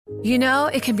You know,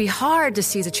 it can be hard to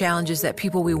see the challenges that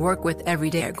people we work with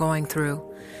every day are going through.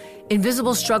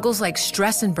 Invisible struggles like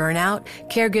stress and burnout,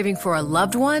 caregiving for a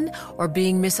loved one, or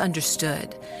being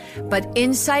misunderstood. But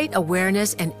insight,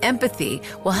 awareness, and empathy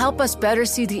will help us better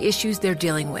see the issues they're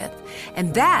dealing with.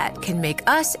 And that can make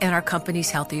us and our companies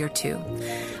healthier too.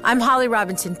 I'm Holly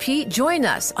Robinson Peete. Join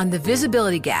us on The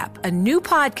Visibility Gap, a new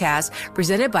podcast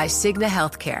presented by Cigna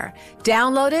Healthcare.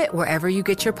 Download it wherever you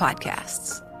get your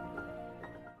podcasts.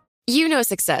 You know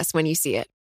success when you see it.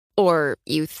 Or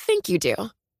you think you do.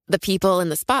 The people in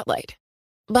the spotlight.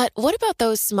 But what about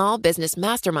those small business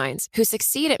masterminds who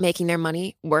succeed at making their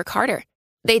money work harder?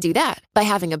 They do that by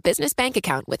having a business bank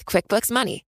account with QuickBooks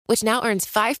Money, which now earns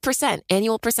 5%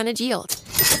 annual percentage yield.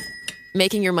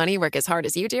 Making your money work as hard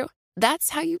as you do?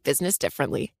 That's how you business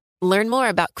differently. Learn more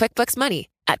about QuickBooks Money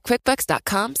at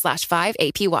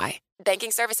quickbooks.com/5APY.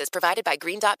 Banking services provided by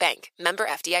Green Dot Bank. Member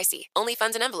FDIC. Only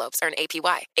funds and envelopes earn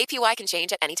APY. APY can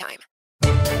change at any time.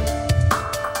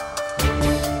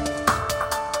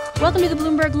 Welcome to the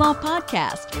Bloomberg Law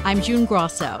Podcast. I'm June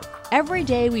Grosso. Every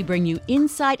day we bring you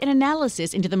insight and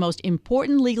analysis into the most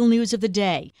important legal news of the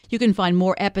day. You can find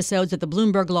more episodes of the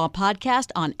Bloomberg Law Podcast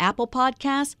on Apple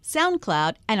Podcasts,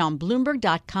 SoundCloud, and on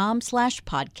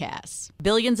Bloomberg.com/podcasts.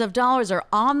 Billions of dollars are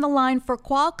on the line for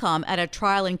Qualcomm at a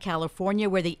trial in California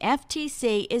where the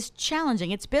FTC is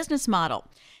challenging its business model.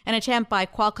 An attempt by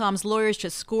Qualcomm's lawyers to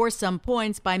score some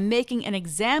points by making an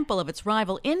example of its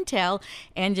rival Intel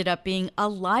ended up being a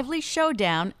lively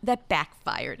showdown that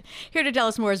backfired. Here to tell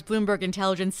us more is Bloomberg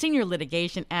Intelligence senior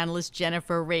litigation analyst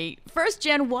Jennifer Ray. First,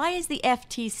 Jen, why is the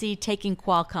FTC taking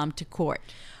Qualcomm to court?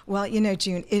 Well, you know,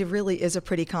 June, it really is a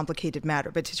pretty complicated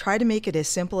matter, but to try to make it as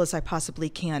simple as I possibly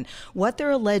can, what they're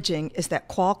alleging is that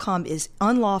Qualcomm is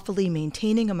unlawfully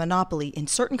maintaining a monopoly in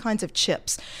certain kinds of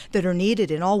chips that are needed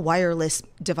in all wireless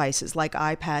devices like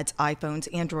iPads, iPhones,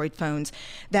 Android phones,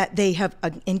 that they have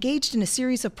engaged in a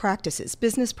series of practices,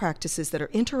 business practices that are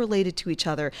interrelated to each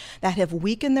other that have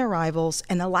weakened their rivals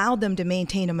and allowed them to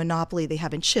maintain a monopoly they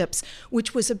have in chips,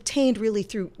 which was obtained really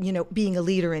through, being a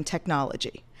leader in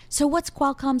technology. So what's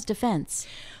Qualcomm's defense?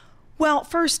 Well,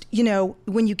 first,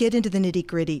 when you get into the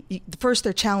nitty-gritty, first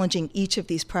they're challenging each of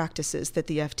these practices that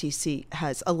the FTC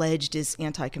has alleged is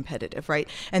anti-competitive, right?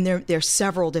 And there's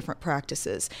several different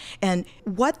practices. And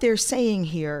what they're saying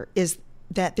here is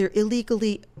that they're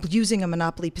illegally using a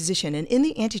monopoly position. And in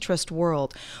the antitrust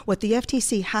world, what the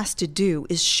FTC has to do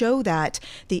is show that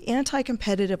the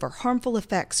anti-competitive or harmful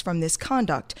effects from this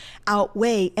conduct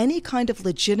outweigh any kind of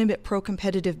legitimate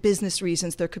pro-competitive business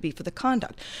reasons there could be for the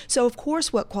conduct. So, of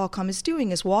course, what Qualcomm is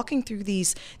doing is walking through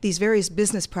these various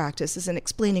business practices and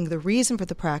explaining the reason for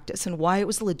the practice and why it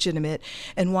was legitimate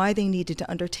and why they needed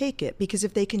to undertake it. Because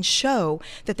if they can show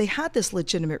that they had this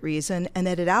legitimate reason and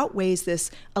that it outweighs this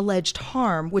alleged harm,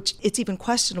 which it's even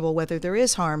questionable whether there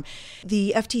is harm,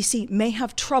 the FTC may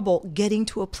have trouble getting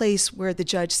to a place where the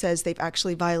judge says they've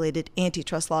actually violated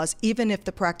antitrust laws, even if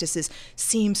the practices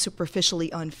seem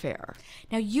superficially unfair.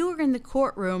 Now, you were in the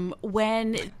courtroom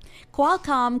when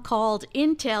Qualcomm called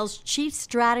Intel's chief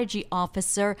strategy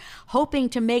officer, hoping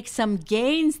to make some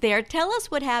gains there. Tell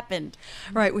us what happened.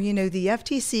 Right. Well, the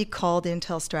FTC called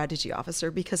Intel's strategy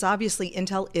officer because obviously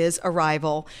Intel is a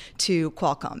rival to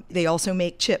Qualcomm. They also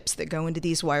make chips that go into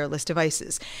these wireless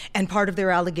devices. And part of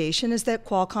their allegation is that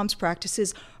Qualcomm's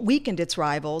practices weakened its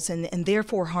rivals and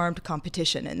therefore harmed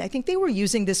competition. And I think they were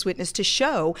using this witness to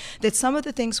show that some of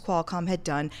the things Qualcomm had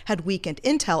done had weakened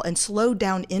Intel and slowed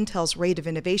down Intel's rate of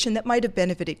innovation that might have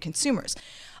benefited consumers.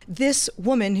 This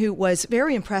woman, who was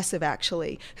very impressive,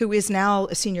 actually, who is now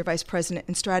a senior vice president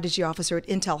and strategy officer at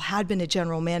Intel, had been a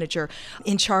general manager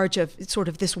in charge of sort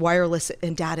of this wireless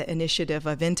and data initiative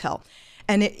of Intel.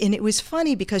 And it was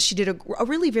funny because she did a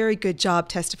really very good job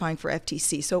testifying for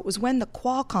FTC. So it was when the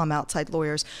Qualcomm outside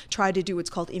lawyers tried to do what's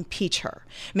called impeach her,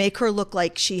 make her look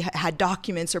like she had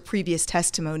documents or previous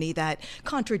testimony that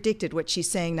contradicted what she's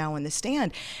saying now on the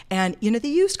stand. And, they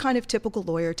used kind of typical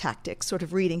lawyer tactics, sort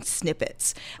of reading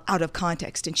snippets out of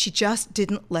context. And she just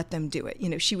didn't let them do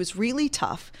it. She was really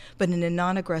tough, but in a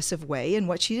non-aggressive way. And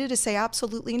what she did is say,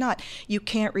 absolutely not. You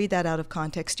can't read that out of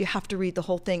context. You have to read the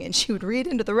whole thing. And she would read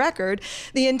into the record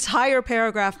the entire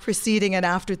paragraph preceding and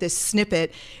after this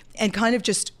snippet and kind of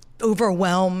just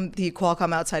overwhelm the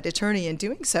Qualcomm outside attorney in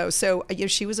doing so. So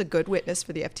she was a good witness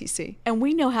for the FTC. And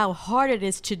we know how hard it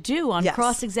is to do on Yes.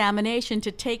 cross-examination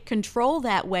to take control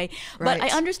that way. Right.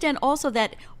 But I understand also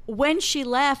that when she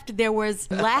left, there was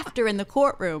laughter in the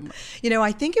courtroom.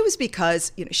 I think it was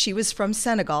because, she was from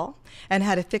Senegal and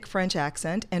had a thick French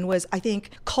accent and was, I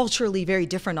think, culturally very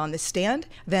different on the stand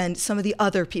than some of the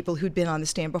other people who'd been on the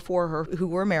stand before her who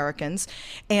were Americans,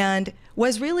 and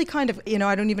was really kind of,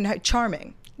 I don't even know,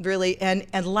 charming, really,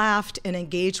 and laughed and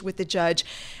engaged with the judge.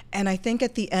 And I think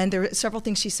at the end, there were several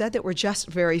things she said that were just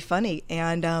very funny.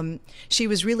 And she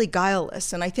was really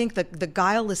guileless. And I think the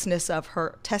guilelessness of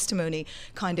her testimony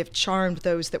kind of charmed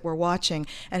those that were watching.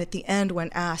 And at the end, when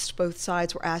asked, both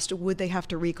sides were asked, would they have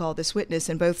to recall this witness?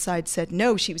 And both sides said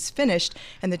no, she was finished.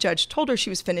 And the judge told her she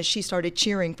was finished. She started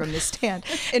cheering from the stand.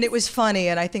 And it was funny.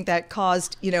 And I think that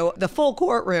caused, the full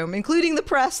courtroom, including the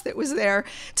press that was there,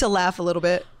 to laugh a little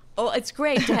bit. Oh, it's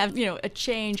great to have, a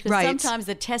change, because sometimes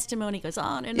the testimony goes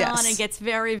on and on and gets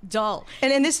very dull.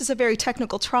 And this is a very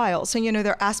technical trial. So,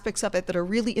 there are aspects of it that are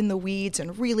really in the weeds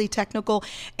and really technical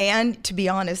and, to be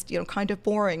honest, kind of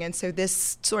boring. And so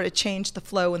this sort of changed the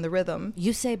flow and the rhythm.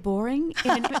 You say boring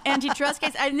in an antitrust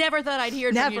case? I never thought I'd hear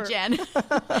it from you, Jen.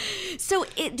 So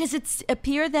does it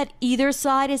appear that either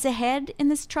side is ahead in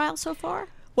this trial so far?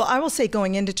 Well, I will say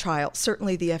going into trial,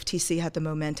 certainly the FTC had the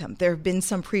momentum. There have been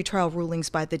some pretrial rulings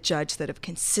by the judge that have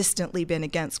consistently been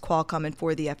against Qualcomm and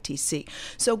for the FTC.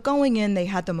 So going in, they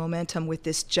had the momentum with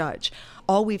this judge.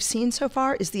 All we've seen so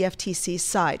far is the FTC's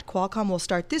side. Qualcomm will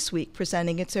start this week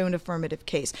presenting its own affirmative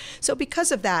case. So because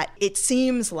of that, it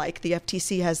seems like the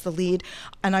FTC has the lead,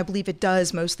 and I believe it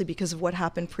does, mostly because of what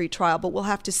happened pre-trial. But we'll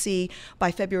have to see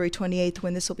by February 28th,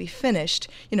 when this will be finished,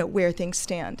 where things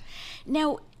stand.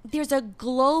 Now, there's a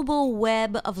global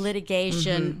web of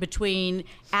litigation between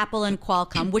Apple and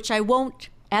Qualcomm, which I won't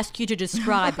ask you to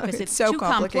describe because it's so too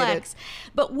complex.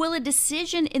 But will a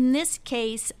decision in this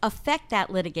case affect that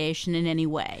litigation in any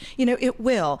way? It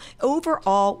will.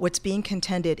 Overall, what's being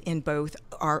contended in both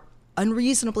are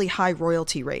unreasonably high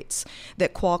royalty rates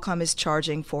that Qualcomm is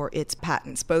charging for its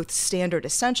patents, both standard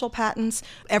essential patents,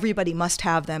 everybody must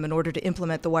have them in order to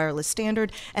implement the wireless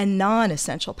standard, and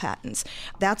non-essential patents.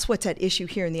 That's what's at issue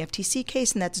here in the FTC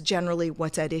case, and that's generally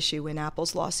what's at issue in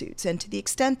Apple's lawsuits. And to the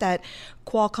extent that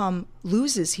Qualcomm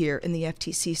loses here in the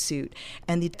FTC suit,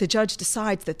 and the judge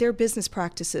decides that their business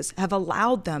practices have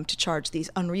allowed them to charge these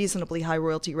unreasonably high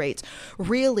royalty rates,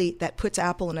 really that puts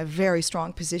Apple in a very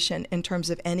strong position in terms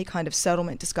of any kind of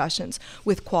settlement discussions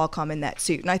with Qualcomm in that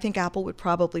suit. And I think Apple would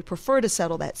probably prefer to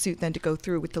settle that suit than to go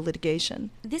through with the litigation.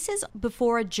 This is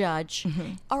before a judge.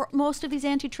 Are most of these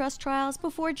antitrust trials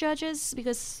before judges?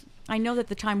 Because I know that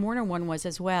the Time Warner one was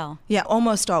as well. Yeah,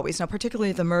 almost always. Now,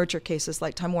 particularly the merger cases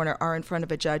like Time Warner are in front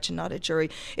of a judge and not a jury.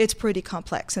 It's pretty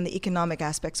complex, and the economic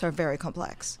aspects are very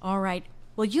complex. All right.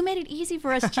 Well, you made it easy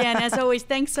for us, Jen. As always,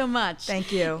 thanks so much.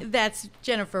 Thank you. That's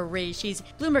Jennifer Rie. She's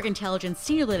Bloomberg Intelligence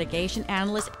Senior Litigation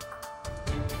Analyst.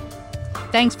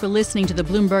 Thanks for listening to the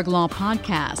Bloomberg Law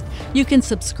Podcast. You can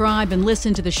subscribe and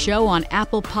listen to the show on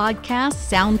Apple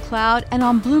Podcasts, SoundCloud, and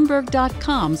on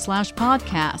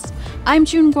Bloomberg.com/podcast. I'm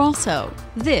June Grosso.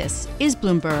 This is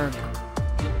Bloomberg.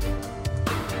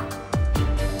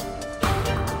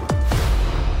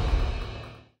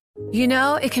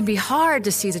 It can be hard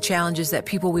to see the challenges that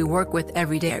people we work with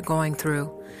every day are going through.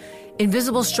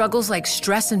 Invisible struggles like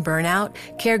stress and burnout,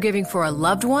 caregiving for a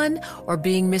loved one, or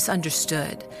being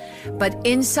misunderstood. But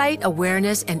insight,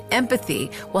 awareness, and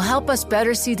empathy will help us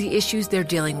better see the issues they're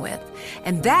dealing with.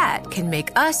 And that can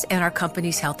make us and our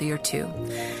companies healthier too.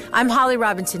 I'm Holly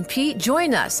Robinson Peete.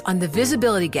 Join us on The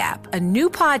Visibility Gap, a new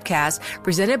podcast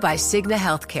presented by Cigna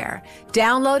Healthcare.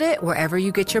 Download it wherever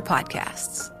you get your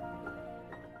podcasts.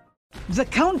 The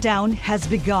countdown has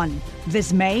begun.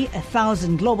 This May,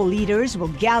 1,000 global leaders will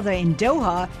gather in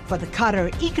Doha for the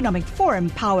Qatar Economic Forum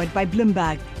powered by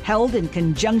Bloomberg, held in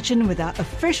conjunction with our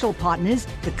official partners,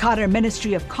 the Qatar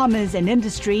Ministry of Commerce and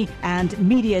Industry and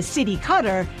Media City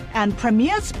Qatar, and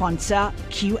premier sponsor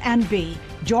QNB.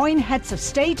 Join heads of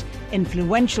state,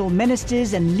 influential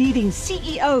ministers, and leading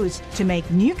CEOs to make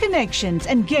new connections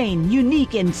and gain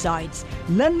unique insights.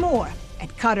 Learn more at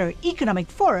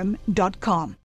QatarEconomicForum.com.